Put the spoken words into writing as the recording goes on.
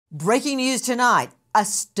Breaking news tonight. A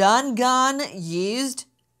stun gun used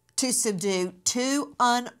to subdue two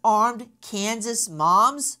unarmed Kansas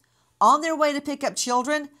moms on their way to pick up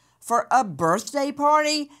children for a birthday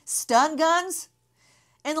party. Stun guns?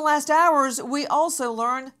 In the last hours, we also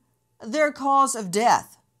learned their cause of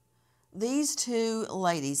death. These two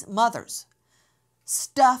ladies, mothers,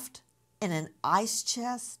 stuffed in an ice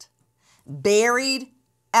chest, buried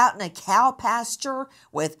out in a cow pasture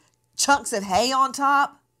with chunks of hay on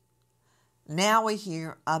top. Now we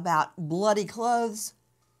hear about bloody clothes,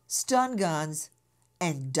 stun guns,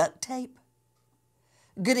 and duct tape.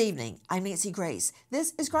 Good evening. I'm Nancy Grace.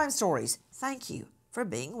 This is Crime Stories. Thank you for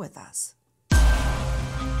being with us.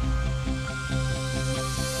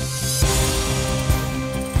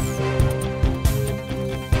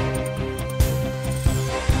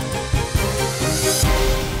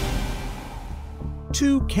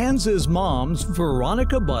 Two Kansas moms,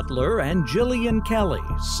 Veronica Butler and Jillian Kelly,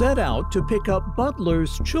 set out to pick up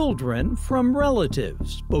Butler's children from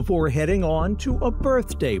relatives before heading on to a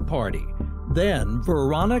birthday party. Then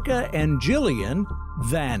Veronica and Jillian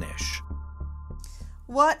vanish.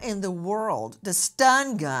 What in the world does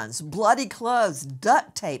stun guns, bloody clothes,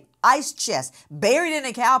 duct tape, ice chests, buried in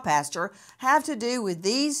a cow pasture have to do with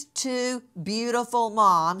these two beautiful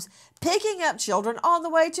moms picking up children on the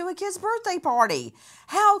way to a kid's birthday party?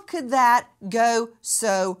 How could that go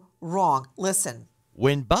so wrong? Listen.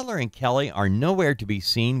 When Butler and Kelly are nowhere to be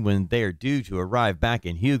seen when they are due to arrive back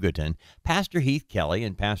in Hugoton, Pastor Heath Kelly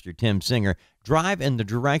and Pastor Tim Singer drive in the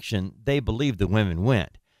direction they believe the women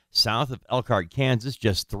went. South of Elkhart, Kansas,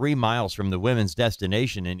 just 3 miles from the women's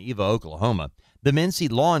destination in Eva, Oklahoma, the men see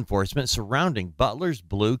law enforcement surrounding Butler's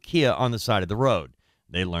blue Kia on the side of the road.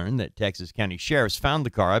 They learn that Texas County sheriffs found the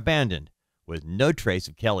car abandoned, with no trace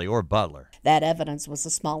of Kelly or Butler. That evidence was a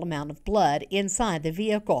small amount of blood inside the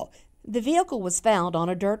vehicle. The vehicle was found on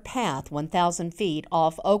a dirt path 1,000 feet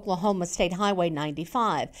off Oklahoma State Highway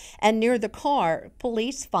 95, and near the car,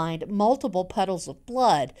 police find multiple puddles of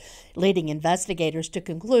blood, leading investigators to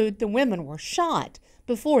conclude the women were shot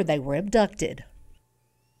before they were abducted.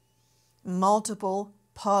 Multiple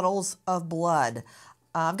puddles of blood.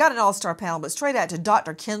 I've got an all-star panel, but straight out to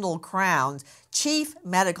Dr. Kendall Crowns, Chief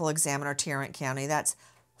Medical Examiner, Tarrant County. That's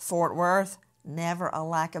Fort Worth. Never a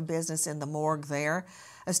lack of business in the morgue there.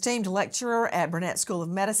 Esteemed lecturer at Burnett School of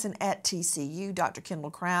Medicine at TCU, Dr.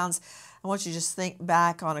 Kendall Crowns. I want you to just think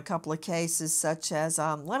back on a couple of cases such as,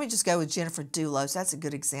 let me just go with Jennifer Dulos. That's a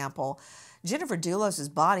good example. Jennifer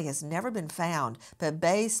Dulos' body has never been found, but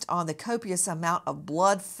based on the copious amount of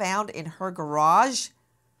blood found in her garage,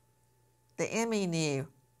 the ME knew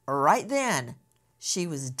right then she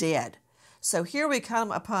was dead. So here we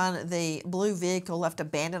come upon the blue vehicle left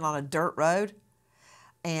abandoned on a dirt road,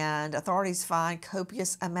 and authorities find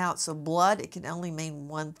copious amounts of blood. It can only mean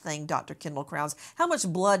one thing, Dr. Kendall Crowns. How much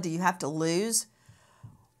blood do you have to lose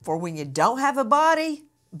for when you don't have a body,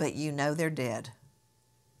 but you know they're dead?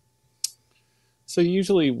 So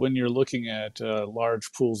usually when you're looking at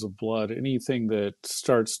large pools of blood, anything that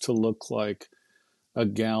starts to look like a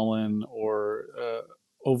gallon or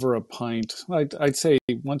over a pint, I'd say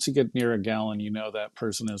once you get near a gallon, you know that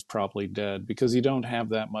person is probably dead because you don't have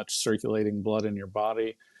that much circulating blood in your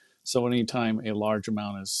body. So anytime a large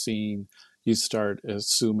amount is seen, you start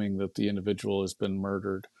assuming that the individual has been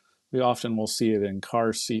murdered. We often will see it in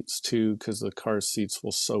car seats too, because the car seats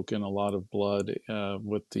will soak in a lot of blood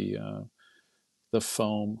with the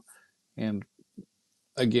foam. And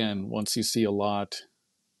again, once you see a lot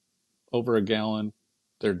over a gallon,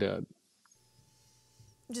 they're dead.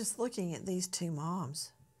 Just looking at these two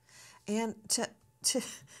moms, and to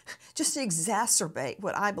just to exacerbate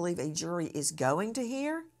what I believe a jury is going to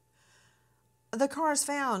hear, the car is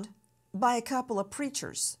found by a couple of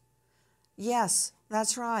preachers. Yes,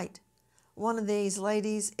 that's right. One of these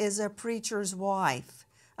ladies is a preacher's wife.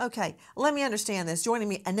 Okay, let me understand this. Joining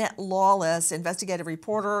me, Annette Lawless, investigative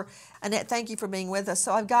reporter. Annette, thank you for being with us.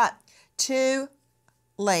 So I've got two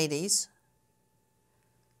ladies.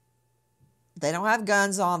 They don't have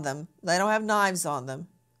guns on them. They don't have knives on them.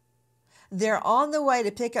 They're on the way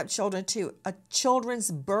to pick up children to a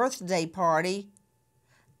children's birthday party,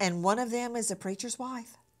 and one of them is a preacher's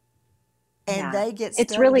wife. And they get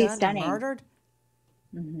really gunned and murdered.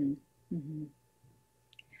 Mm-hmm. Mm-hmm.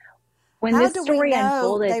 When How this do story we know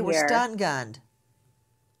unfolded they were here, stun gunned?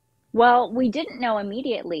 Well, we didn't know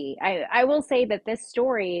immediately. I will say that this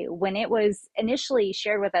story, when it was initially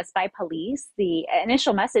shared with us by police, the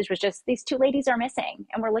initial message was just these two ladies are missing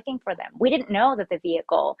and we're looking for them. We didn't know that the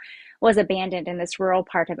vehicle was abandoned in this rural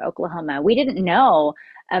part of Oklahoma. We didn't know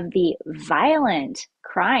of the violent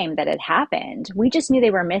crime that had happened. We just knew they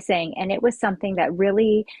were missing. And it was something that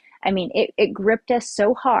really, I mean, it gripped us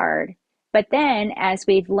so hard. But then, as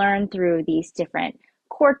we've learned through these different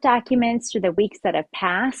court documents through the weeks that have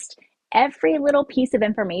passed, every little piece of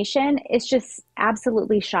information is just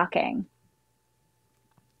absolutely shocking.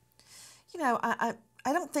 You know, I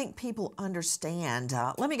don't think people understand.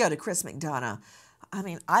 Let me go to Chris McDonough. I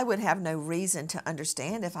mean, I would have no reason to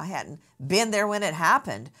understand if I hadn't been there when it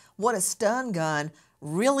happened, what a stun gun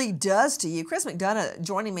really does to you. Chris McDonough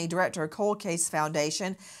joining me, director of Cold Case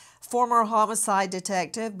Foundation, former homicide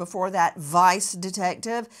detective, before that vice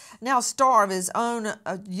detective, now star of his own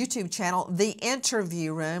YouTube channel, The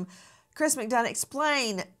Interview Room. Chris McDonough,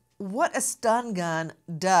 explain what a stun gun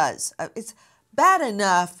does. It's bad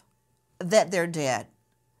enough that they're dead,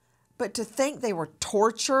 but to think they were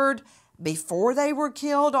tortured before they were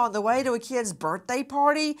killed on the way to a kid's birthday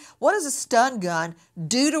party, what does a stun gun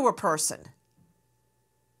do to a person?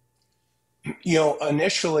 You know,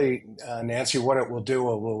 initially, Nancy, what it will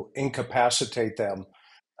do, it will incapacitate them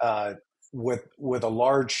uh, with a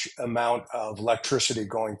large amount of electricity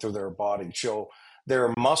going through their body. So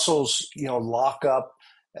their muscles, you know, lock up.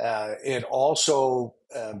 It also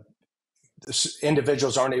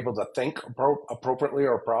individuals aren't able to think appropriately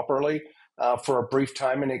or properly for a brief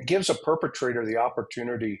time, and it gives a perpetrator the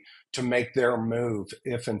opportunity to make their move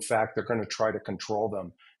if, in fact, they're going to try to control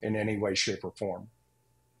them in any way, shape, or form.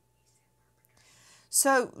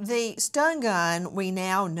 So the stun gun, we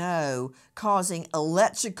now know, causing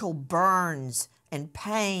electrical burns and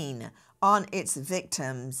pain on its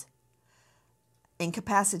victims,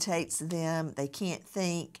 incapacitates them, they can't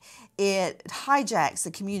think. It hijacks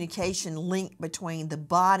the communication link between the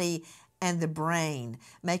body and the brain,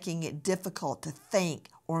 making it difficult to think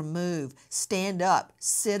or move, stand up,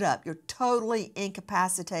 sit up. You're totally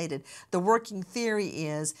incapacitated. The working theory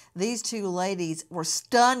is these two ladies were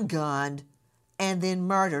stun gunned and then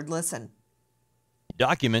murdered. Listen.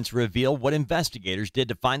 Documents reveal what investigators did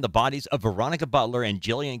to find the bodies of Veronica Butler and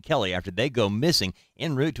Jillian Kelly after they go missing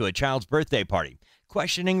en route to a child's birthday party.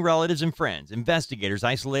 Questioning relatives and friends, investigators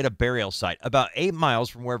isolate a burial site about 8 miles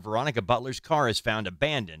from where Veronica Butler's car is found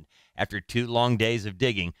abandoned. After 2 long days of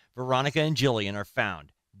digging, Veronica and Jillian are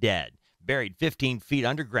found dead, buried 15 feet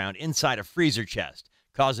underground inside a freezer chest.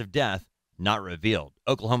 Cause of death not revealed.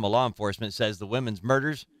 Oklahoma law enforcement says the women's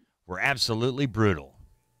murders were absolutely brutal.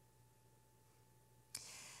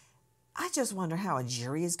 I just wonder how a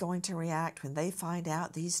jury is going to react when they find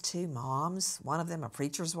out these two moms, one of them a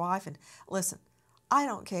preacher's wife. And listen, I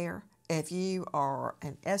don't care if you are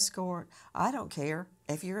an escort. I don't care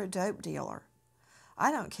if you're a dope dealer.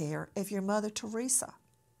 I don't care if you're Mother Teresa.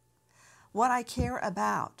 What I care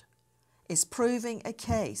about is proving a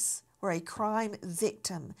case where a crime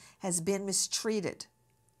victim has been mistreated.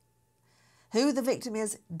 Who the victim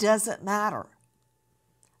is doesn't matter.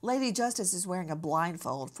 Lady Justice is wearing a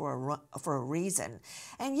blindfold for a reason.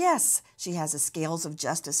 And yes, she has the scales of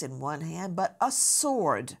justice in one hand, but a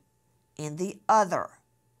sword in the other.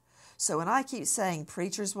 So when I keep saying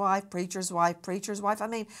preacher's wife, preacher's wife, preacher's wife, I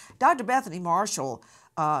mean, Dr. Bethany Marshall,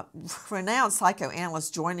 renowned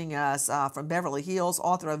psychoanalyst joining us from Beverly Hills,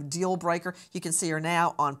 author of Deal Breaker. You can see her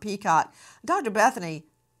now on Peacock. Dr. Bethany,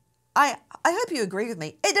 I hope you agree with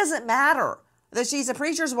me. It doesn't matter that she's a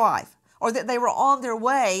preacher's wife or that they were on their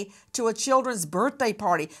way to a children's birthday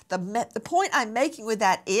party. The point I'm making with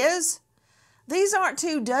that is these aren't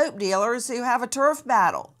two dope dealers who have a turf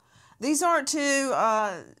battle. These aren't two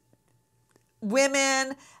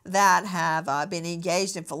women that have been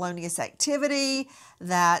engaged in felonious activity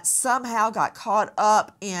that somehow got caught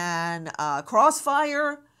up in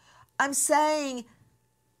crossfire. I'm saying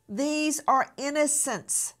these are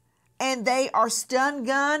innocents, and they are stun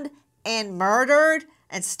gunned and murdered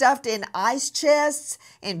and stuffed in ice chests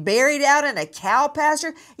and buried out in a cow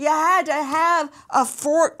pasture. You had to have a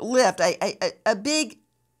forklift, a big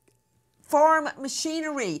farm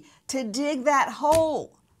machinery to dig that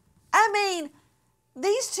hole. I mean,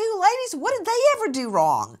 these two ladies, what did they ever do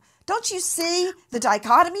wrong? Don't you see the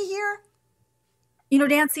dichotomy here? You know,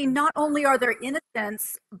 Nancy, not only are there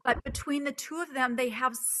innocents, but between the two of them, they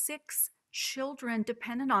have 6 children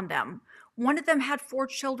dependent on them. One of them had 4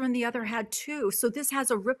 children, the other had 2. So this has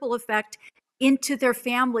a ripple effect into their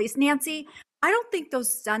families. Nancy, I don't think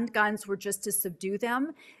those stun guns were just to subdue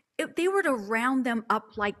them. They were to round them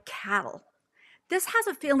up like cattle. This has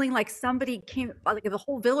a feeling like somebody came, like the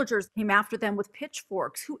whole villagers came after them with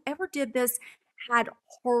pitchforks. Whoever did this had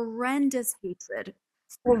horrendous hatred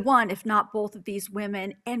for one, if not both of these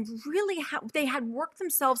women, and really they had worked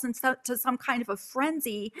themselves into some kind of a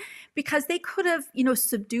frenzy, because they could have,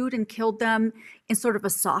 subdued and killed them in sort of a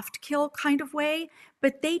soft kill kind of way,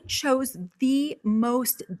 but they chose the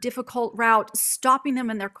most difficult route, stopping them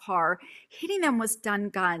in their car, hitting them with stun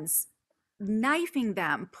guns, knifing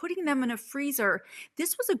them, putting them in a freezer.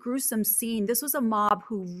 This was a gruesome scene. This was a mob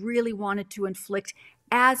who really wanted to inflict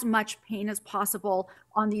as much pain as possible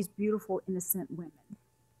on these beautiful, innocent women.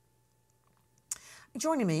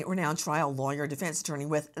 Joining me, renowned trial lawyer, defense attorney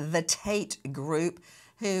with the Tate Group,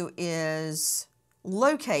 who is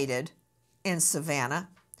located in Savannah.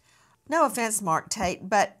 No offense, Mark Tate,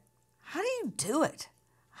 but how do you do it?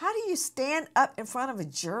 How do you stand up in front of a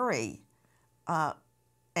jury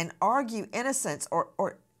and argue innocence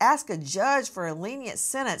or ask a judge for a lenient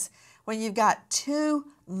sentence when you've got two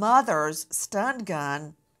mothers stun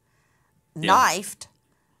gun, knifed,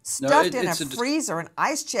 stuffed in a freezer, an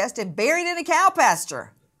ice chest, and buried in a cow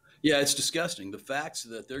pasture? Yeah, it's disgusting. The facts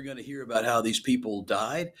that they're going to hear about how these people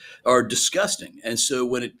died are disgusting. And so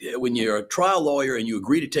when you're a trial lawyer and you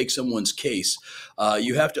agree to take someone's case,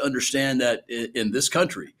 you have to understand that in this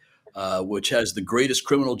country, which has the greatest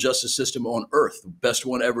criminal justice system on earth, the best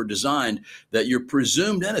one ever designed, that you're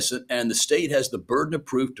presumed innocent, and the state has the burden of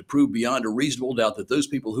proof to prove beyond a reasonable doubt that those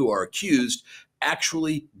people who are accused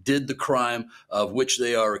actually did the crime of which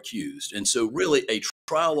they are accused. And so really a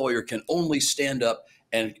trial lawyer can only stand up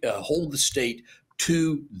and hold the state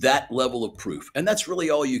to that level of proof. And that's really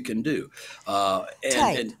all you can do.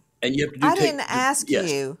 And you have to do I didn't ask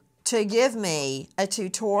you to give me a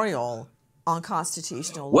tutorial on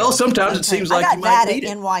constitutional law. Well, sometimes it seems like you might need it. I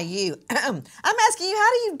got that at NYU. I'm asking you, how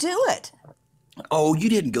do you do it? Oh, you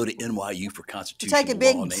didn't go to NYU for constitutional law. Take a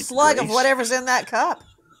big slug of whatever's in that cup.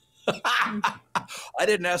 I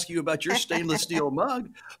didn't ask you about your stainless steel mug,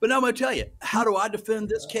 but now I'm going to tell you, how do I defend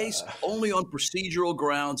this case? Only on procedural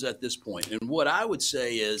grounds at this point. And what I would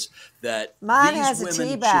say is that mine these has women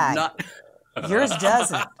a tea bag. should not. Yours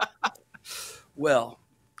doesn't. Well,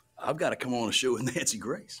 I've got to come on a show with Nancy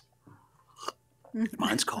Grace.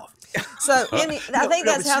 Mine's coffee. So I think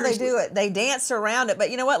that's how they do it. They dance around it.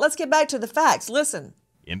 But you know what? Let's get back to the facts. Listen.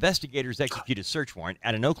 Investigators execute a search warrant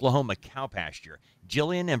at an Oklahoma cow pasture.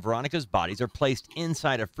 Jillian and Veronica's bodies are placed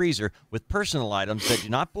inside a freezer with personal items that do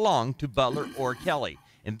not belong to Butler or Kelly.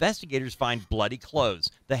 Investigators find bloody clothes,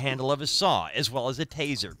 the handle of a saw, as well as a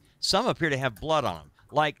taser. Some appear to have blood on them,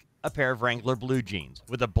 like a pair of Wrangler blue jeans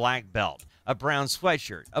with a black belt, a brown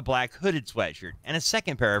sweatshirt, a black hooded sweatshirt, and a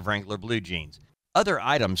second pair of Wrangler blue jeans. Other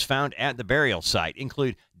items found at the burial site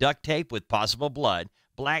include duct tape with possible blood,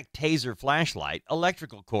 black taser flashlight,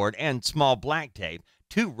 electrical cord, and small black tape,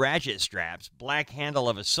 2 ratchet straps, black handle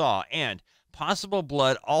of a saw, and possible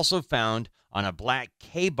blood also found on a black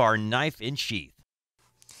K-bar knife in sheath.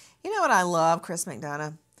 You know what I love, Chris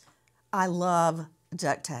McDonough? I love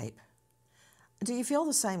duct tape. Do you feel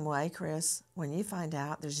the same way, Chris, when you find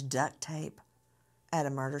out there's duct tape at a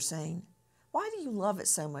murder scene? Why do you love it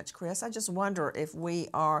so much, Chris? I just wonder if we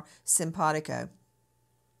are simpatico.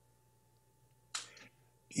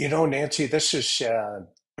 You know, Nancy, this is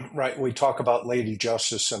right. We talk about Lady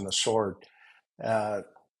Justice and the sword.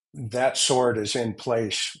 That sword is in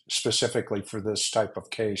place specifically for this type of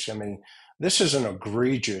case. I mean, this is an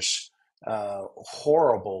egregious,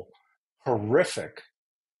 horrible, horrific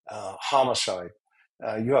homicide.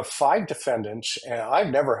 You have 5 defendants, and I've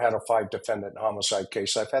never had a 5-defendant homicide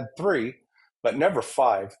case. I've had 3, but never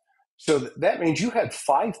 5. So that means you had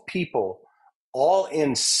 5 people all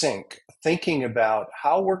in sync, thinking about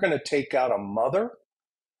how we're going to take out a mother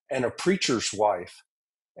and a preacher's wife,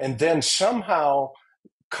 and then somehow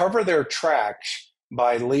cover their tracks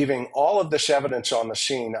by leaving all of this evidence on the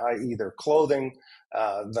scene, i.e. their clothing,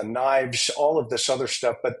 the knives, all of this other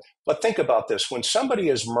stuff. But think about this. When somebody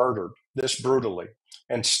is murdered this brutally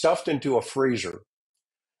and stuffed into a freezer,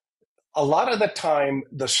 a lot of the time,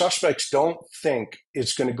 the suspects don't think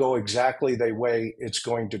it's going to go exactly the way it's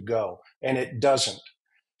going to go, and it doesn't.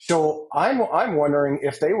 So I'm wondering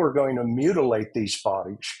if they were going to mutilate these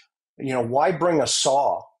bodies. You know, why bring a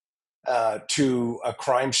saw to a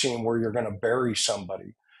crime scene where you're going to bury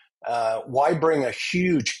somebody? Why bring a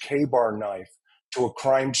huge K-bar knife to a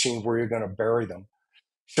crime scene where you're going to bury them?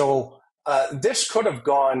 So this could have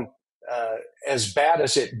gone as bad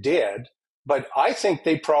as it did. But I think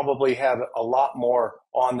they probably had a lot more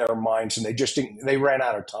on their minds, and they ran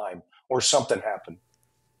out of time, or something happened.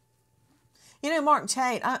 You know, Mark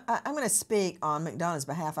Tate, I'm going to speak on McDonough's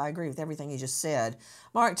behalf. I agree with everything you just said.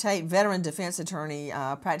 Mark Tate, veteran defense attorney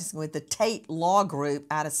practicing with the Tate Law Group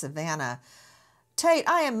out of Savannah. Tate,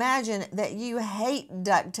 I imagine that you hate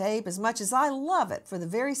duct tape as much as I love it for the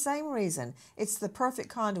very same reason. It's the perfect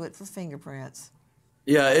conduit for fingerprints.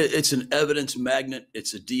 Yeah, it's an evidence magnet.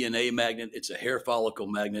 It's a DNA magnet. It's a hair follicle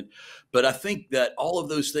magnet. But I think that all of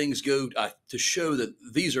those things go to show that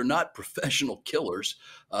these are not professional killers.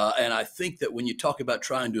 And I think that when you talk about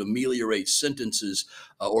trying to ameliorate sentences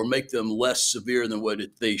or make them less severe than what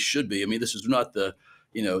they should be, I mean, this is not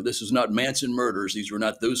this is not Manson murders. These were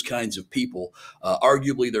not those kinds of people.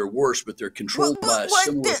 Arguably, they're worse, but they're controlled by a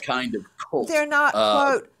similar kind of cult. They're not,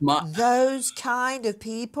 quote, those kind of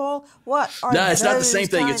people? What are no, it's those not the same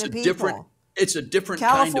thing. kind It's of a people? different. It's a different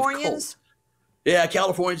kind of Californians? cult. Yeah,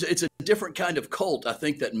 Californians. It's a different kind of cult, I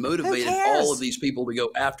think, that motivated all of these people to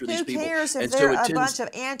go after these people. Who cares if and they're so a bunch of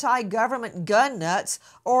anti-government gun nuts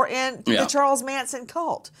or in the Charles Manson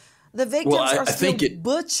cult? The victims are still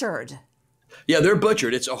butchered. Yeah, they're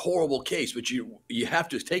butchered. It's a horrible case, but you have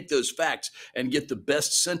to take those facts and get the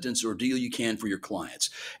best sentence or deal you can for your clients.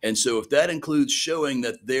 And so if that includes showing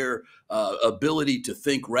that their ability to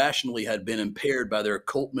think rationally had been impaired by their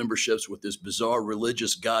cult memberships with this bizarre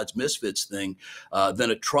religious God's misfits thing,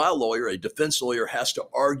 then a trial lawyer, a defense lawyer, has to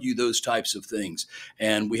argue those types of things.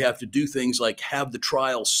 And we have to do things like have the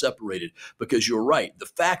trial separated, because you're right. The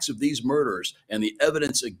facts of these murders and the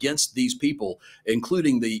evidence against these people,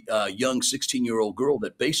 including the young 16-year-old girl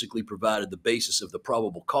that basically provided the basis of the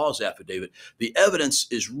probable cause affidavit, the evidence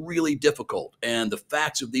is really difficult. And the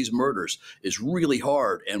facts of these murders is really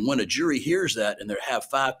hard. And when a jury hears that and they have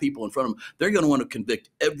 5 people in front of them, they're going to want to convict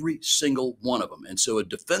every single one of them. And so a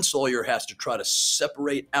defense lawyer has to try to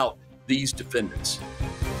separate out these defendants.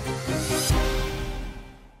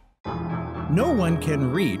 No one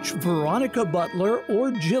can reach Veronica Butler or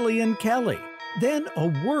Jillian Kelly. Then a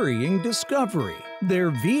worrying discovery. Their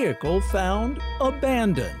vehicle found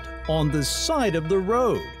abandoned on the side of the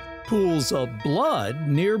road. Pools of blood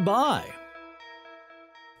nearby.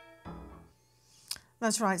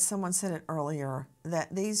 That's right. Someone said it earlier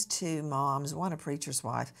that these 2 moms, one a preacher's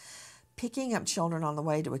wife, picking up children on the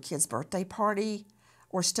way to a kid's birthday party,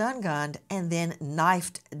 were stun-gunned and then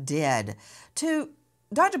knifed dead. To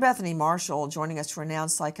Dr. Bethany Marshall joining us,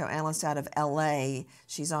 renowned psychoanalyst out of LA.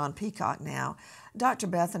 She's on Peacock now. Dr.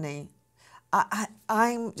 Bethany,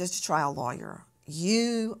 I'm just a trial lawyer.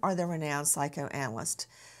 You are the renowned psychoanalyst.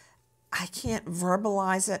 I can't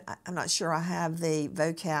verbalize it. I'm not sure I have the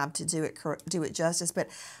vocab to do it justice, but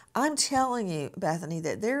I'm telling you, Bethany,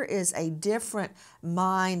 that there is a different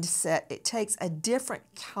mindset. It takes a different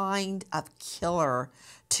kind of killer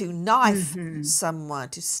to knife someone,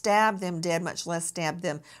 to stab them dead, much less stab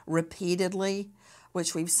them repeatedly,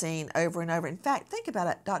 which we've seen over and over. In fact, think about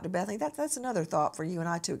it, Dr. Bethany. That's another thought for you and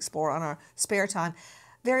I to explore on our spare time.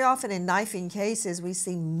 Very often in knifing cases, we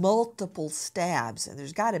see multiple stabs, and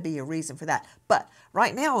there's got to be a reason for that. But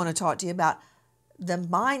right now, I want to talk to you about the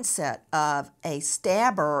mindset of a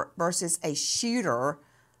stabber versus a shooter.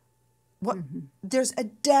 There's a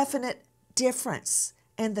definite difference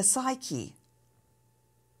in the psyche.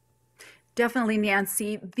 Definitely,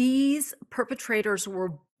 Nancy. These perpetrators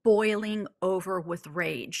were boiling over with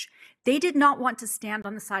rage. They did not want to stand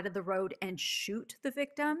on the side of the road and shoot the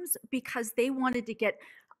victims because they wanted to get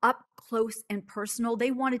up close and personal. They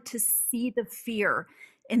wanted to see the fear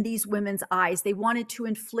in these women's eyes. They wanted to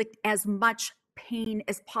inflict as much pain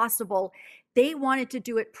as possible. They wanted to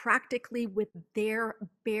do it practically with their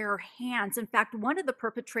bare hands. In fact, one of the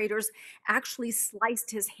perpetrators actually sliced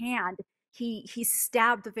his hand. He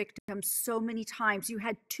stabbed the victim so many times. You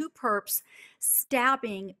had 2 perps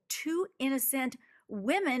stabbing 2 innocent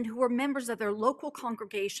women who were members of their local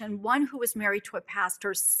congregation, one who was married to a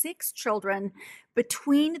pastor, 6 children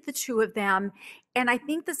between the 2 of them. And I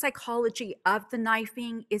think the psychology of the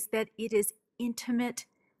knifing is that it is intimate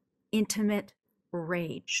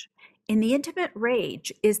rage. And the intimate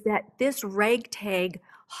rage is that this ragtag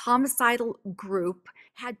homicidal group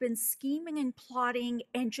had been scheming and plotting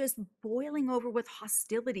and just boiling over with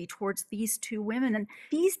hostility towards these 2 women. And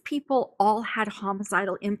these people all had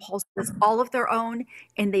homicidal impulses, all of their own,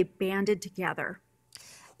 and they banded together.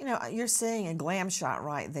 You know, you're seeing a glam shot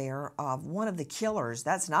right there of one of the killers.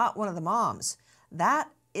 That's not one of the moms.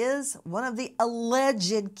 That is one of the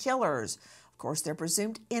alleged killers. Of course, they're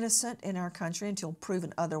presumed innocent in our country until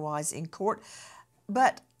proven otherwise in court.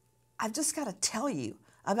 But I've just got to tell you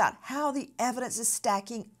about how the evidence is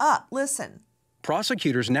stacking up. Listen,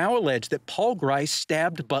 Prosecutors now allege that Paul Grice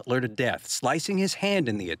stabbed Butler to death, slicing his hand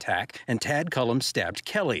in the attack, and Tad Cullum stabbed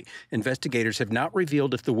Kelly. Investigators have not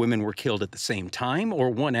revealed if the women were killed at the same time or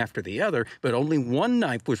one after the other, but only one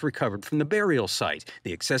knife was recovered from the burial site.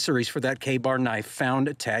 The accessories for that K-bar knife found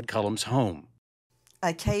at Tad Cullum's home.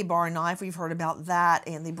 A K-bar knife, we've heard about that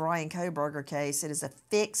in the Brian Kohberger case. It is a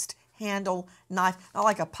fixed handle knife, not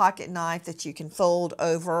like a pocket knife that you can fold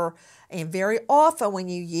over. And very often when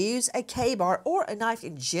you use a K-bar or a knife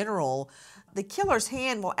in general, the killer's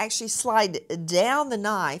hand will actually slide down the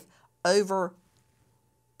knife over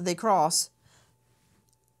the cross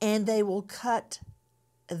and they will cut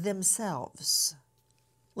themselves.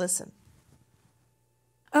 Listen.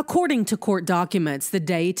 According to court documents, the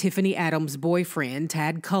day Tiffany Adams' boyfriend,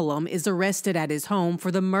 Tad Cullum, is arrested at his home for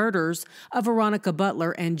the murders of Veronica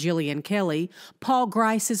Butler and Jillian Kelly, Paul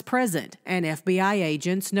Grice is present, and FBI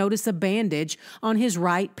agents notice a bandage on his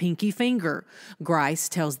right pinky finger. Grice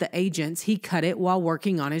tells the agents he cut it while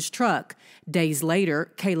working on his truck. Days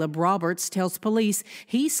later, Caleb Roberts tells police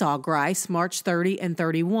he saw Grice March 30 and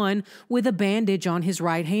 31 with a bandage on his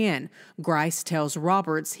right hand. Grice tells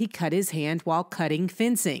Roberts he cut his hand while cutting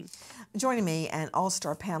fencing. Joining me, an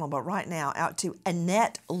all-star panel, but right now out to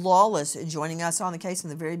Annette Lawless joining us on the case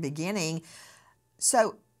in the very beginning.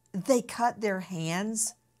 So they cut their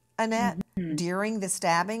hands, Annette, during the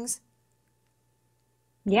stabbings?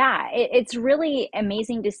 Yeah, it's really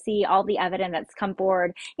amazing to see all the evidence that's come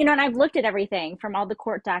forward. You know, and I've looked at everything from all the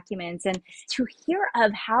court documents and to hear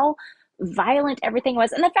of how violent everything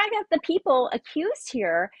was. And the fact that the people accused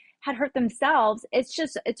here had hurt themselves,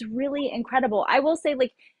 it's really incredible. I will say,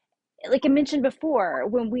 like I mentioned before,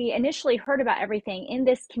 when we initially heard about everything in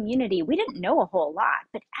this community, we didn't know a whole lot.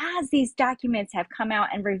 But as these documents have come out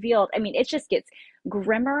and revealed, I mean, it just gets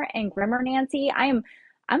grimmer and grimmer, Nancy. I'm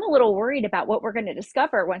a little worried about what we're going to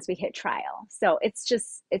discover once we hit trial. So it's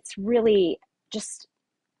really just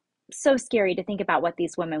so scary to think about what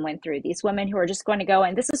these women went through. These women who are just going to go,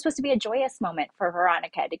 and this was supposed to be a joyous moment for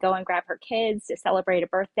Veronica, to go and grab her kids, to celebrate a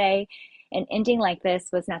birthday, and ending like this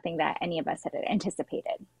was nothing that any of us had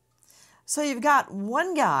anticipated. So you've got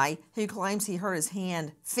one guy who claims he hurt his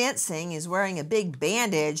hand fencing, is wearing a big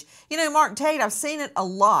bandage. You know, Mark Tate, I've seen it a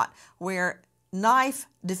lot where knife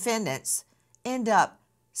defendants end up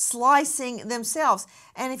slicing themselves.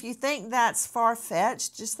 And if you think that's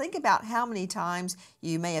far-fetched, just think about how many times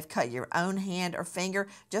you may have cut your own hand or finger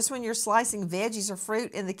just when you're slicing veggies or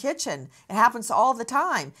fruit in the kitchen. It happens all the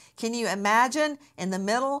time. Can you imagine in the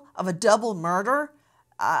middle of a double murder?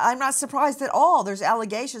 I'm not surprised at all. There's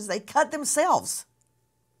allegations they cut themselves.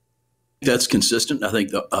 That's consistent. I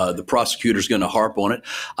think the prosecutor's going to harp on it.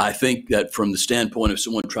 I think that from the standpoint of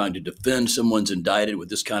someone trying to defend someone's indicted with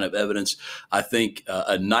this kind of evidence, I think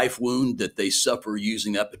a knife wound that they suffer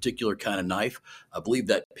using that particular kind of knife, I believe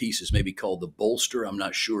that piece is maybe called the bolster. I'm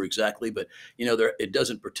not sure exactly, but you know, it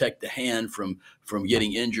doesn't protect the hand from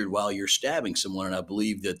getting injured while you're stabbing someone. And I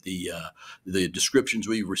believe that the descriptions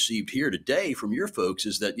we've received here today from your folks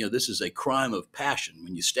is that, you know, this is a crime of passion.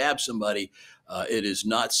 When you stab somebody, it is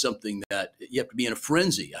not something that you have to be in a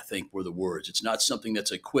frenzy, I think were the words. It's not something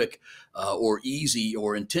that's a quick or easy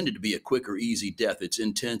or intended to be a quick or easy death. It's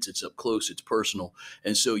intense, it's up close, it's personal.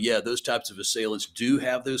 And so, yeah, those types of assailants do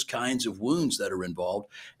have those kinds of wounds that are involved.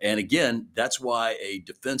 And again, that's why a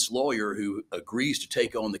defense lawyer who agrees to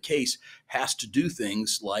take on the case has to do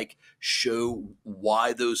things like show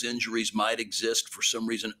why those injuries might exist for some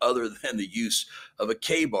reason other than the use of a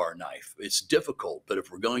K-bar knife. It's difficult, but if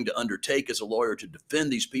we're going to undertake as a lawyer to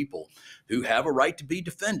defend these people who have a right to be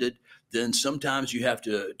defended, then sometimes you have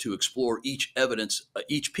to explore each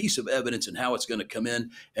piece of evidence and how it's going to come in,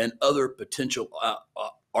 and other potential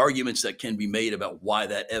arguments that can be made about why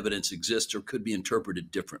that evidence exists or could be interpreted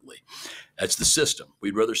differently. That's the system.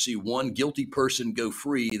 We'd rather see one guilty person go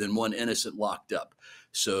free than one innocent locked up.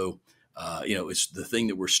 So, you know, it's the thing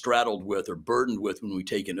that we're straddled with or burdened with when we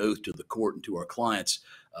take an oath to the court and to our clients.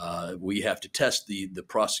 We have to test the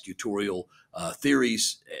prosecutorial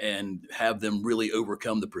theories and have them really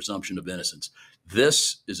overcome the presumption of innocence.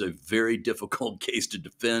 This is a very difficult case to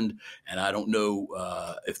defend, and I don't know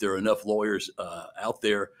if there are enough lawyers out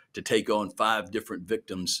there to take on five different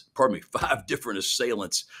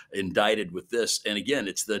assailants indicted with this. And again,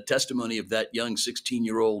 it's the testimony of that young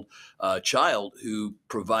 16-year-old child who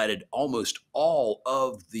provided almost all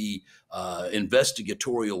of the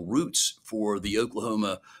investigatorial routes for the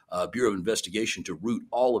Oklahoma Bureau of Investigation to root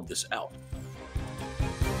all of this out.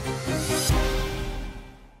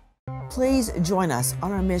 Please join us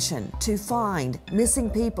on our mission to find missing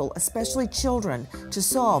people, especially children, to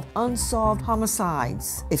solve unsolved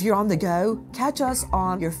homicides. If you're on the go, catch us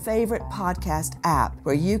on your favorite podcast app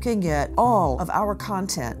where you can get all of our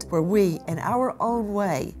content where we, in our own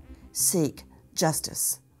way, seek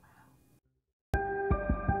justice.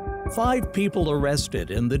 5 people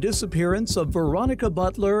arrested in the disappearance of Veronica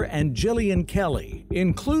Butler and Jillian Kelly,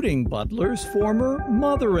 including Butler's former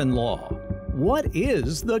mother-in-law. What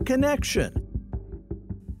is the connection?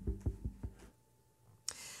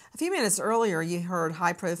 A few minutes earlier, you heard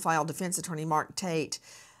high-profile defense attorney Mark Tate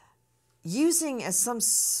using as some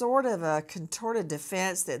sort of a contorted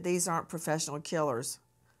defense that these aren't professional killers.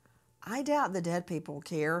 I doubt the dead people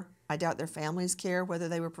care. I doubt their families care whether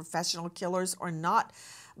they were professional killers or not.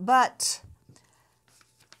 But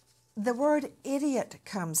the word idiot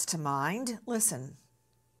comes to mind. Listen.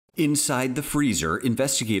 Inside the freezer,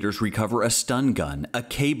 investigators recover a stun gun, a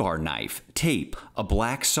K-bar knife, tape, a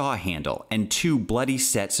black saw handle, and 2 bloody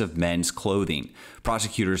sets of men's clothing.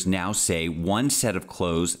 Prosecutors now say one set of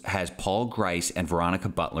clothes has Paul Grice and Veronica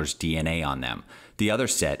Butler's DNA on them. The other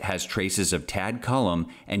set has traces of Tad Cullum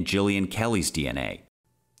and Jillian Kelly's DNA.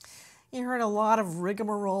 You heard a lot of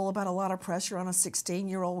rigmarole about a lot of pressure on a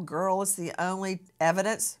 16-year-old girl. It's the only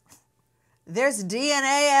evidence. There's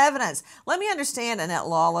DNA evidence. Let me understand, Annette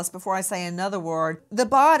Lawless, before I say another word. The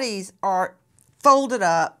bodies are folded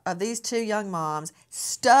up of these 2 young moms,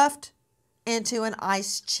 stuffed into an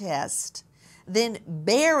ice chest, then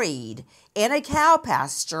buried in a cow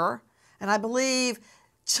pasture, and I believe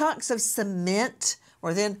chunks of cement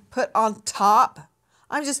were then put on top.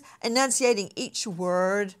 I'm just enunciating each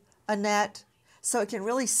word, Annette, so it can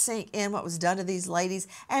really sink in what was done to these ladies.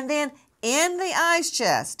 And then in the ice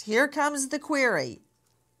chest, here comes the query.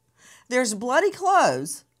 There's bloody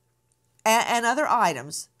clothes and other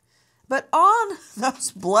items, but on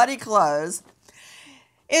those bloody clothes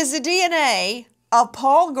is the DNA of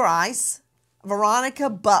Paul Grice, Veronica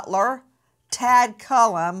Butler, Tad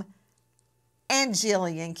Cullum, and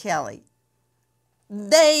Jillian Kelly.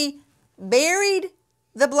 They buried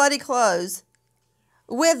the bloody clothes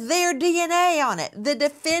with their DNA on it. The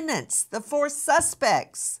defendants, the 4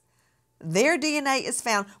 suspects, their DNA is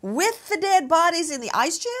found with the dead bodies in the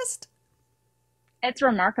ice chest? It's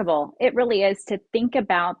remarkable. It really is, to think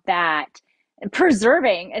about that,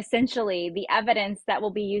 preserving essentially the evidence that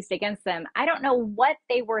will be used against them. I don't know what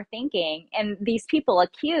they were thinking, and these people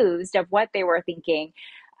accused of what they were thinking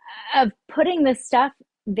of putting this stuff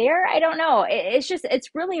there. I don't know. It's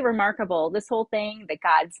really remarkable, this whole thing, the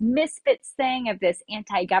God's Misfits thing of this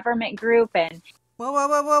anti-government group. And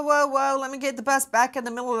Whoa. Let me get the bus back in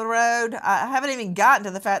the middle of the road. I haven't even gotten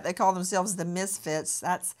to the fact they call themselves the Misfits.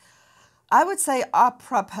 That's, I would say,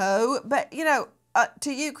 apropos. But,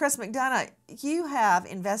 to you, Chris McDonough, you have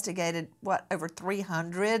investigated, over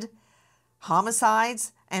 300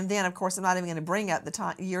 homicides? And then, of course, I'm not even going to bring up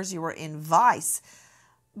the years you were in Vice.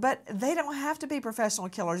 But they don't have to be professional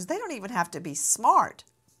killers. They don't even have to be smart.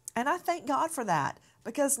 And I thank God for that,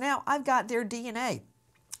 because now I've got their DNA.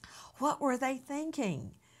 What were they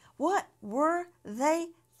thinking? What were they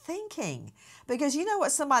thinking? Because you know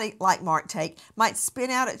what somebody like Mark Tate might spin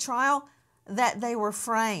out at trial? That they were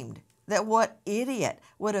framed. That what idiot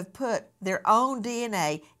would have put their own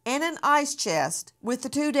DNA in an ice chest with the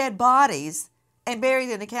 2 dead bodies and buried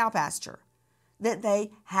in a cow pasture? That they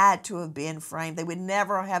had to have been framed. They would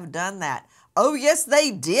never have done that. Oh, yes, they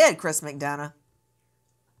did, Chris McDonough.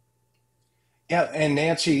 Yeah, and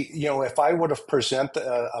Nancy, if I would have presented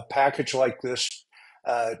a package like this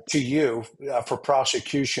to you for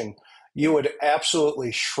prosecution, you would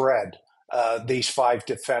absolutely shred these 5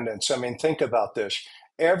 defendants. I mean, think about this.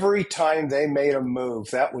 Every time they made a move,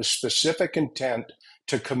 that was specific intent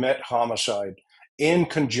to commit homicide in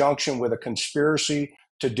conjunction with a conspiracy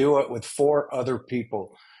to do it with 4 other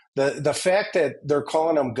people. The fact that they're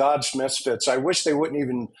calling them God's Misfits, I wish they wouldn't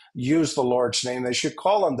even use the Lord's name. They should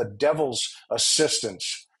call them the devil's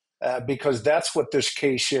assistants, because that's what this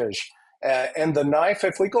case is. And the knife,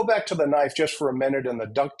 if we go back to the knife just for a minute, and the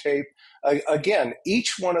duct tape, again,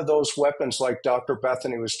 each one of those weapons, like Dr.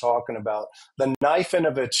 Bethany was talking about, the knife in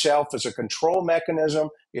of itself is a control mechanism.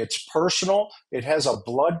 It's personal. It has a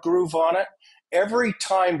blood groove on it. Every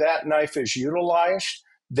time that knife is utilized,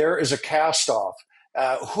 there is a cast off.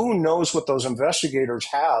 Who knows what those investigators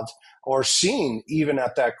have or seen even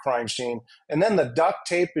at that crime scene. And then the duct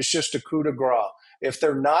tape is just a coup de grace. If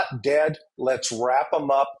they're not dead, let's wrap them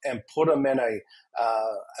up and put them in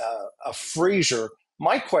a freezer.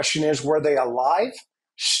 My question is, were they alive,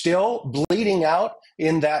 still bleeding out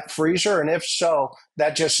in that freezer? And if so,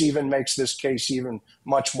 that just even makes this case even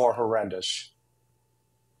much more horrendous.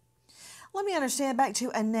 Let me understand, back to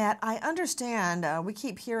Annette. I understand we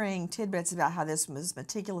keep hearing tidbits about how this was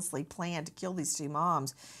meticulously planned to kill these two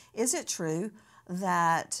moms. Is it true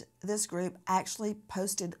that this group actually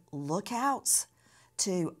posted lookouts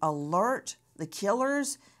to alert the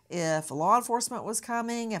killers if law enforcement was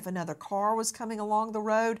coming, if another car was coming along the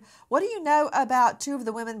road? What do you know about two of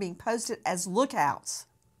the women being posted as lookouts?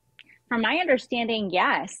 From my understanding,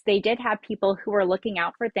 yes, they did have people who were looking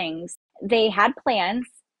out for things. They had plans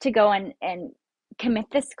to go and commit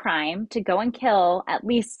this crime, to go and kill, at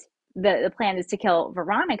least the plan is to kill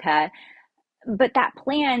Veronica, but that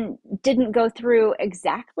plan didn't go through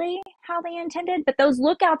exactly how they intended. But those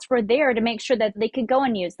lookouts were there to make sure that they could go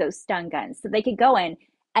and use those stun guns, so they could go and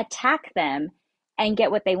attack them and get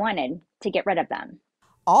what they wanted to get rid of them.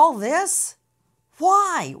 All this?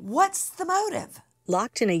 Why? What's the motive?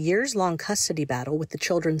 Locked in a years-long custody battle with the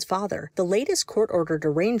children's father, the latest court-ordered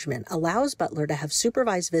arrangement allows Butler to have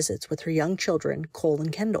supervised visits with her young children, Cole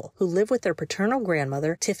and Kendall, who live with their paternal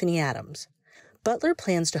grandmother, Tiffany Adams. Butler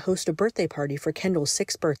plans to host a birthday party for Kendall's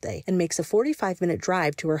 6th birthday and makes a 45-minute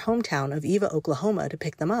drive to her hometown of Eva, Oklahoma to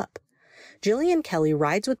pick them up. Jillian Kelly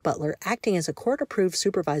rides with Butler, acting as a court-approved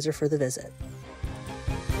supervisor for the visit.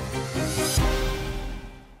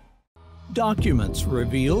 Documents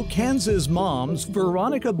reveal Kansas moms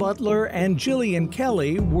Veronica Butler and Jillian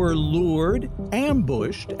Kelly were lured,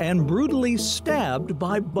 ambushed, and brutally stabbed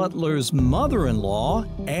by Butler's mother-in-law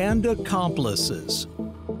and accomplices.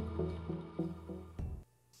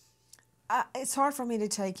 It's hard for me to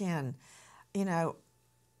take in. You know,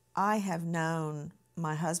 I have known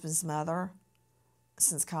my husband's mother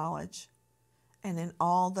since college, and in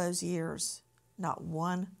all those years, not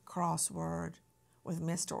one crossword with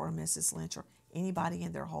Mr. or Mrs. Lynch or anybody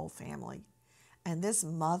in their whole family. And this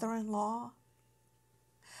mother-in-law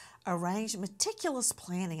arranged meticulous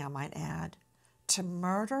planning, I might add, to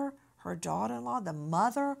murder her daughter-in-law, the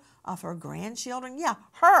mother of her grandchildren. Yeah,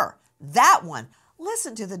 her, that one.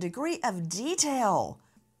 Listen to the degree of detail.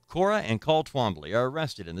 Cora and Cole Twombly are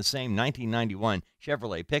arrested in the same 1991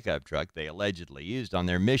 Chevrolet pickup truck they allegedly used on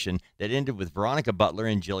their mission that ended with Veronica Butler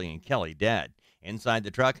and Jillian Kelly dead. Inside the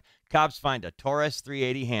truck, cops find a Taurus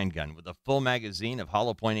 380 handgun with a full magazine of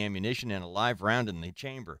hollow point ammunition and a live round in the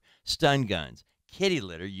chamber, stun guns, kitty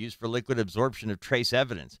litter used for liquid absorption of trace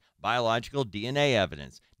evidence, biological DNA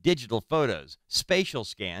evidence, digital photos, spatial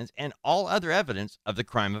scans, and all other evidence of the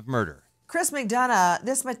crime of murder. Chris McDonough,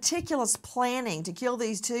 this meticulous planning to kill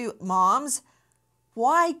these two moms,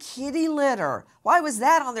 why kitty litter? Why was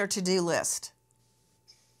that on their to-do list?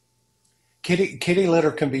 Kitty litter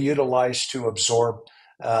can be utilized to absorb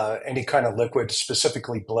any kind of liquid,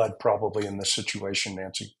 specifically blood, probably in this situation,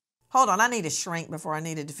 Nancy. Hold on, I need a shrink before I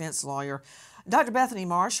need a defense lawyer. Dr. Bethany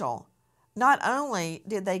Marshall, not only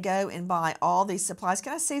did they go and buy all these supplies,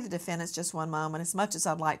 can I see the defendants just one moment, as much as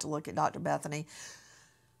I'd like to look at Dr. Bethany?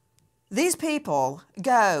 These people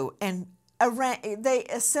go and they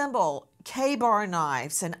assemble K-bar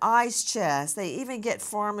knives and ice chests. They even get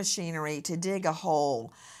farm machinery to dig a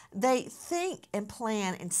hole. They think and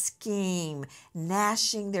plan and scheme,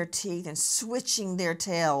 gnashing their teeth and switching their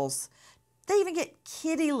tails. They even get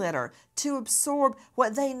kitty litter to absorb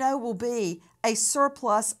what they know will be a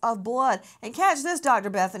surplus of blood. And catch this, Dr.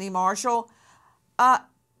 Bethany Marshall.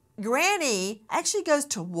 Granny actually goes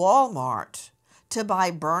to Walmart to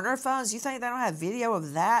buy burner phones. You think they don't have video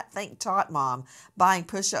of that? Think Tot Mom buying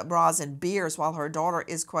push-up bras and beers while her daughter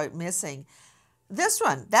is, quote, missing. This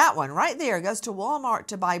one, that one right there, goes to Walmart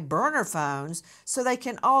to buy burner phones so they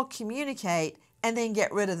can all communicate and then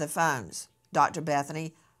get rid of the phones. Dr.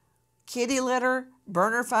 Bethany, kitty litter,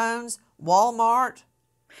 burner phones, Walmart.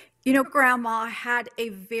 You know, Grandma had a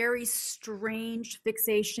very strange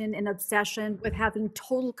fixation and obsession with having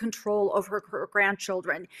total control over her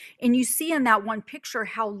grandchildren. And you see in that one picture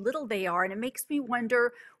how little they are. And it makes me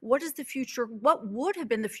wonder, what would have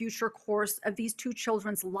been the future course of these two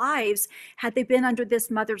children's lives had they been under this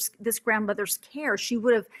grandmother's care? She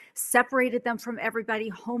would have separated them from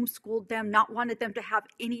everybody, homeschooled them, not wanted them to have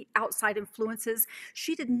any outside influences.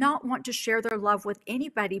 She did not want to share their love with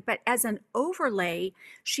anybody, but as an overlay,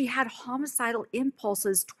 she had homicidal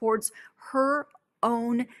impulses towards her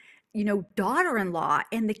own daughter-in-law,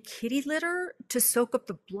 and the kitty litter to soak up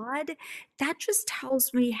the blood, that just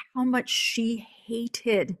tells me how much she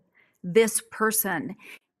hated this person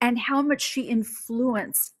and how much she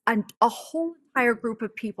influenced a whole entire group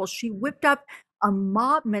of people. She whipped up a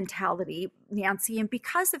mob mentality, Nancy, and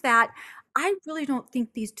because of that, I really don't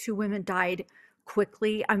think these two women died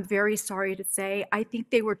quickly. I'm very sorry to say. I think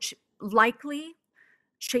they were likely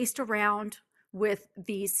chased around with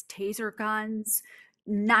these taser guns,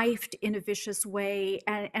 knifed in a vicious way.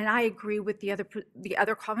 And I agree with the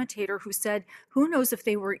other commentator who said, who knows if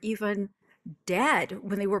they were even dead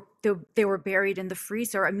when they were buried in the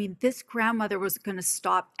freezer. I mean, this grandmother was going to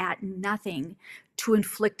stop at nothing to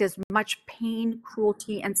inflict as much pain,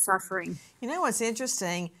 cruelty, and suffering. You know what's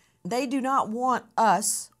interesting? They do not want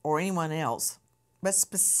us or anyone else, but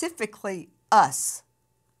specifically us,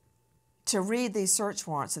 to read these search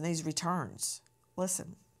warrants and these returns.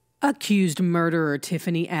 Listen. Accused murderer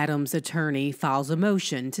Tiffany Adams' attorney files a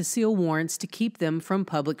motion to seal warrants to keep them from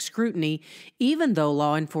public scrutiny, even though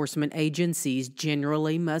law enforcement agencies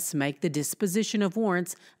generally must make the disposition of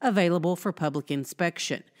warrants available for public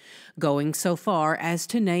inspection, going so far as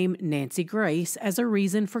to name Nancy Grace as a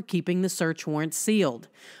reason for keeping the search warrant sealed.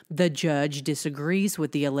 The judge disagrees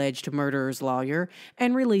with the alleged murderer's lawyer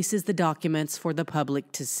and releases the documents for the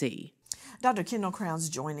public to see. Dr. Kendall Crown's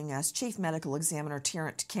joining us, Chief Medical Examiner,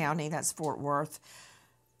 Tarrant County, that's Fort Worth.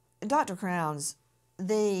 Dr. Crowns,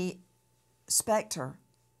 the specter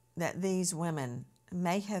that these women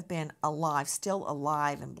may have been alive, still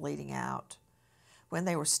alive and bleeding out, when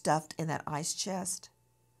they were stuffed in that ice chest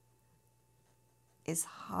is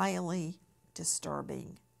highly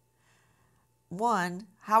disturbing. One,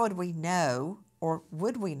 how would we know, or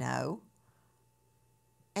would we know?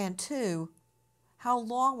 And two, how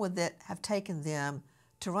long would it have taken them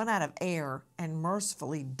to run out of air and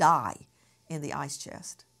mercifully die in the ice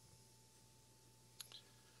chest?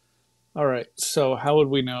 All right, so how would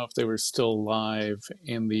we know if they were still alive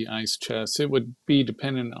in the ice chest? It would be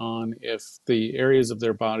dependent on if the areas of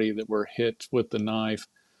their body that were hit with the knife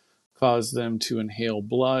caused them to inhale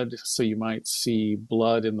blood. So you might see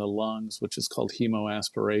blood in the lungs, which is called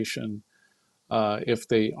hemoaspiration. If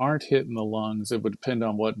they aren't hit in the lungs, it would depend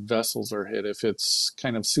on what vessels are hit. If it's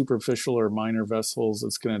kind of superficial or minor vessels,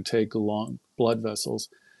 it's going to take blood vessels.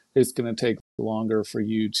 It's going to take longer for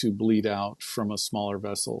you to bleed out from a smaller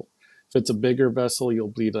vessel. If it's a bigger vessel, you'll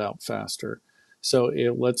bleed out faster. So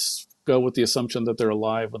let's go with the assumption that they're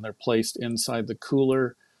alive when they're placed inside the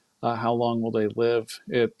cooler. How long will they live?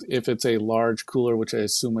 If it's a large cooler, which I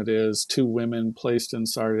assume it is, 2 women placed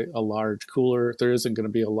inside a large cooler, there isn't going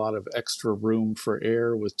to be a lot of extra room for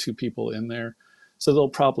air with 2 people in there. So they'll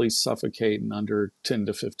probably suffocate in under 10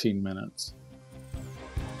 to 15 minutes.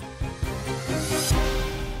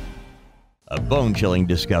 A bone-chilling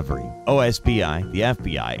discovery. OSBI, the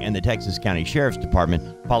FBI, and the Texas County Sheriff's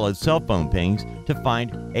Department followed cell phone pings to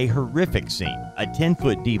find a horrific scene. A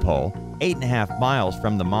 10-foot deep hole, 8.5 miles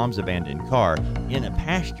from the mom's abandoned car, in a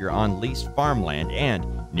pasture on leased farmland and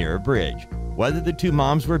near a bridge. Whether the 2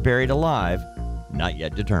 moms were buried alive, not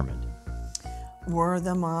yet determined. Were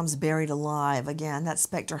the moms buried alive? Again, that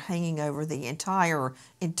specter hanging over the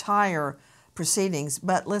entire proceedings.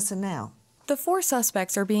 But listen now. The 4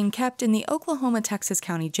 suspects are being kept in the Oklahoma-Texas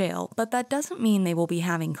County Jail, but that doesn't mean they will be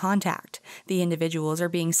having contact. The individuals are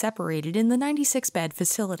being separated in the 96-bed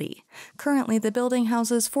facility. Currently, the building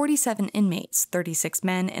houses 47 inmates, 36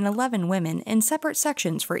 men and 11 women, in separate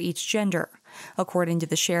sections for each gender. According to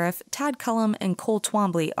the sheriff, Tad Cullum and Cole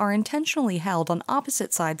Twombly are intentionally held on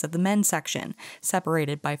opposite sides of the men's section,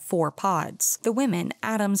 separated by 4 pods. The women,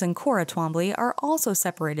 Adams and Cora Twombly, are also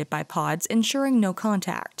separated by pods, ensuring no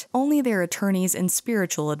contact. Only their attorneys and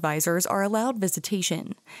spiritual advisors are allowed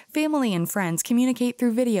visitation. Family and friends communicate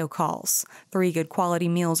through video calls. 3 good quality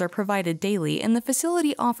meals are provided daily, and the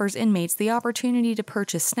facility offers inmates the opportunity to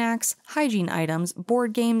purchase snacks, hygiene items,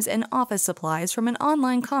 board games, and office supplies from an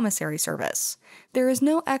online commissary service. There is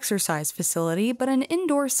no exercise facility, but an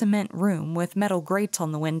indoor cement room with metal grates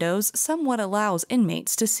on the windows somewhat allows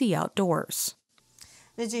inmates to see outdoors.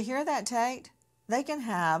 Did you hear that, Tate? They can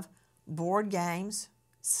have board games,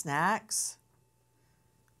 snacks,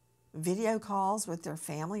 video calls with their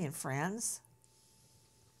family and friends.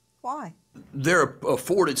 Why? They're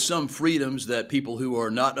afforded some freedoms that people who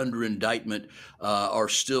are not under indictment are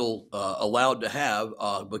still allowed to have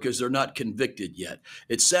because they're not convicted yet.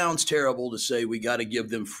 It sounds terrible to say we got to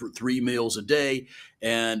give them 3 meals a day.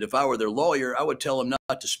 And if I were their lawyer, I would tell them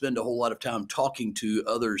not to spend a whole lot of time talking to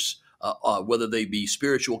others, whether they be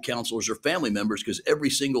spiritual counselors or family members, because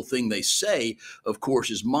every single thing they say, of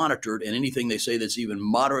course, is monitored, and anything they say that's even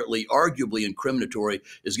moderately, arguably incriminatory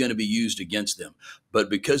is going to be used against them. But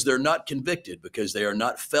because they're not convicted, because they are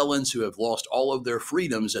not felons who have lost all of their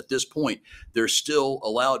freedoms at this point, they're still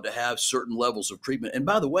allowed to have certain levels of treatment. And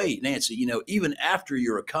by the way, Nancy, even after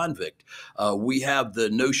you're a convict, we have the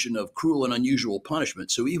notion of cruel and unusual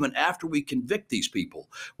punishment. So even after we convict these people,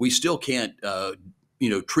 we still can't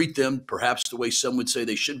treat them perhaps the way some would say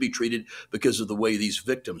they should be treated because of the way these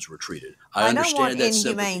victims were treated. I don't want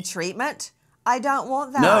inhumane treatment. I don't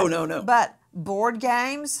want that. No. But board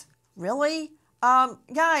games? Really?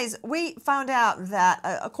 Guys, we found out that,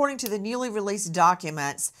 according to the newly released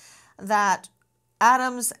documents, that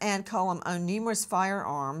Adams and Cullum own numerous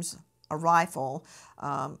firearms, a rifle,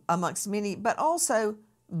 amongst many, but also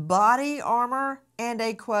body armor and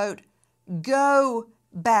a, quote, go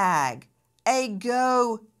bag. A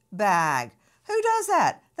go bag. Who does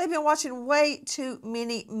that? They've been watching way too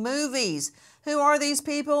many movies. Who are these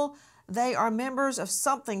people? They are members of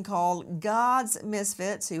something called God's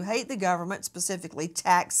Misfits who hate the government, specifically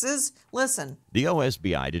taxes. Listen. The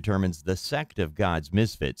OSBI determines the sect of God's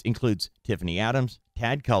Misfits includes Tiffany Adams,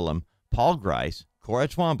 Tad Cullum, Paul Grice, Cora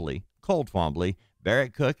Twombly, Cole Twombly,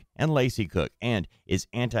 Barrett Cook, and Lacey Cook, and is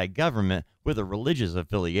anti-government with a religious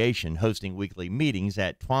affiliation, hosting weekly meetings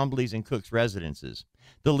at Twombly's and Cook's residences.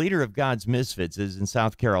 The leader of God's Misfits is in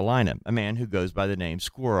South Carolina, a man who goes by the name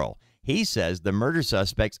Squirrel. He says the murder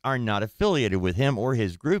suspects are not affiliated with him or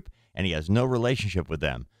his group, and he has no relationship with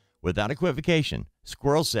them. Without equivocation,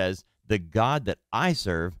 Squirrel says, the God that I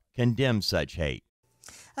serve condemns such hate.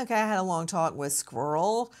 Okay, I had a long talk with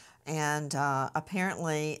Squirrel, and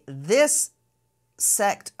apparently this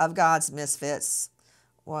sect of God's Misfits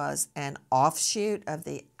was an offshoot of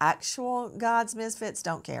the actual God's Misfits.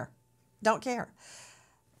 Don't care.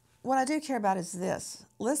 What I do care about is this.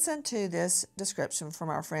 Listen to this description from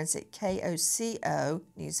our friends at KOCO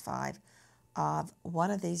News 5 of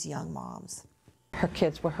one of these young moms. Her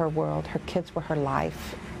kids were her world. Her kids were her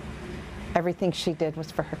life. Everything she did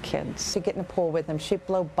was for her kids. She'd get in the pool with them. She'd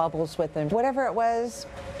blow bubbles with them. Whatever it was,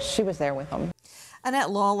 she was there with them.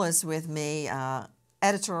 Annette Lull is with me,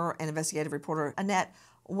 editor and investigative reporter. Annette,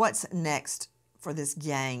 what's next for this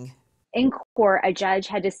gang? In court, a judge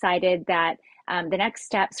had decided that the next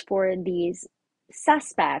steps for these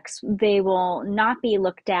suspects, they will not be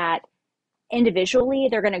looked at individually.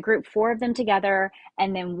 They're going to group 4 of them together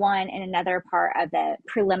and then one in another part of the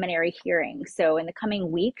preliminary hearing. So in the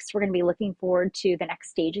coming weeks, we're going to be looking forward to the next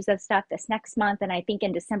stages of stuff this next month, and I think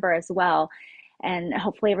in December as well. And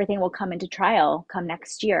hopefully everything will come into trial come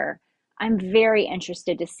next year. I'm very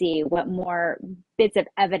interested to see what more bits of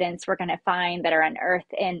evidence we're going to find that are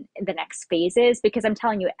unearthed in the next phases, because I'm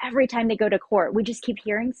telling you, every time they go to court, we just keep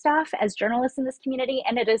hearing stuff as journalists in this community,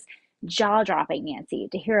 and it is jaw-dropping, Nancy,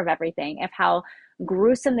 to hear of everything, of how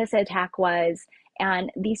gruesome this attack was.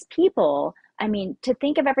 And these people, I mean, to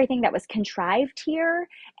think of everything that was contrived here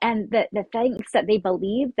and the things that they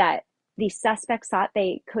believed that these suspects thought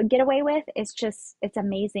they could get away with, it's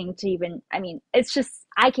amazing to even, I mean, it's just,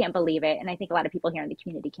 I can't believe it. And I think a lot of people here in the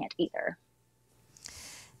community can't either.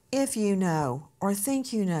 If you know or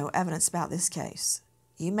think you know evidence about this case,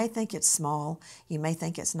 you may think it's small, you may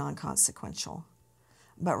think it's non-consequential,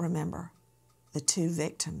 but remember, the 2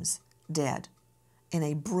 victims dead in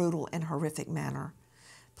a brutal and horrific manner.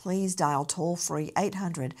 Please dial toll-free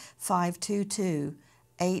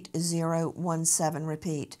 800-522-8017.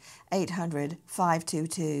 Repeat,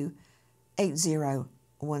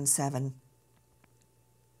 800-522-8017.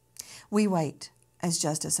 We wait as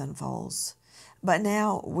justice unfolds. But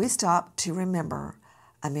now we stop to remember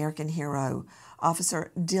American hero,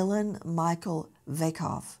 Officer Dylan Michael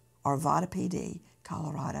Vakoff, Arvada PD,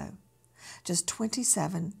 Colorado. Just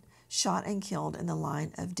 27, shot and killed in the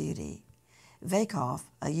line of duty. Vakoff,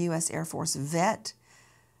 a U.S. Air Force vet,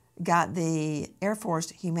 got the Air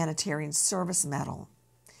Force Humanitarian Service Medal.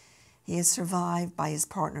 He is survived by his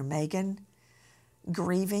partner Megan,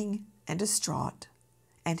 grieving and distraught,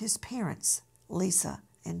 and his parents, Lisa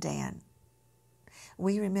and Dan.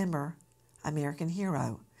 We remember American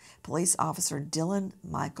hero, Police Officer Dylan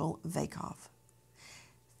Michael Vakoff.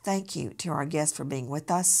 Thank you to our guests for being with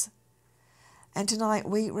us. And tonight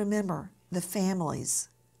we remember the families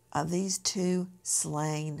of these 2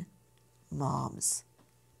 slain moms.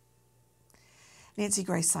 Nancy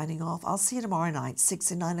Grace signing off. I'll see you tomorrow night,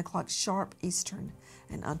 6 and 9 o'clock sharp Eastern.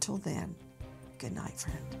 And until then, good night,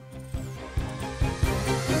 friend.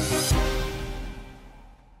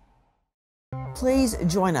 Please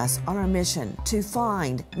join us on our mission to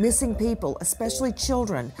find missing people, especially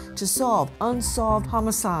children, to solve unsolved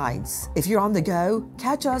homicides. If you're on the go,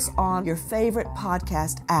 catch us on your favorite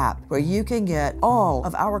podcast app, where you can get all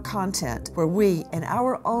of our content, where we, in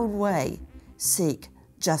our own way, seek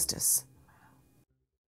justice.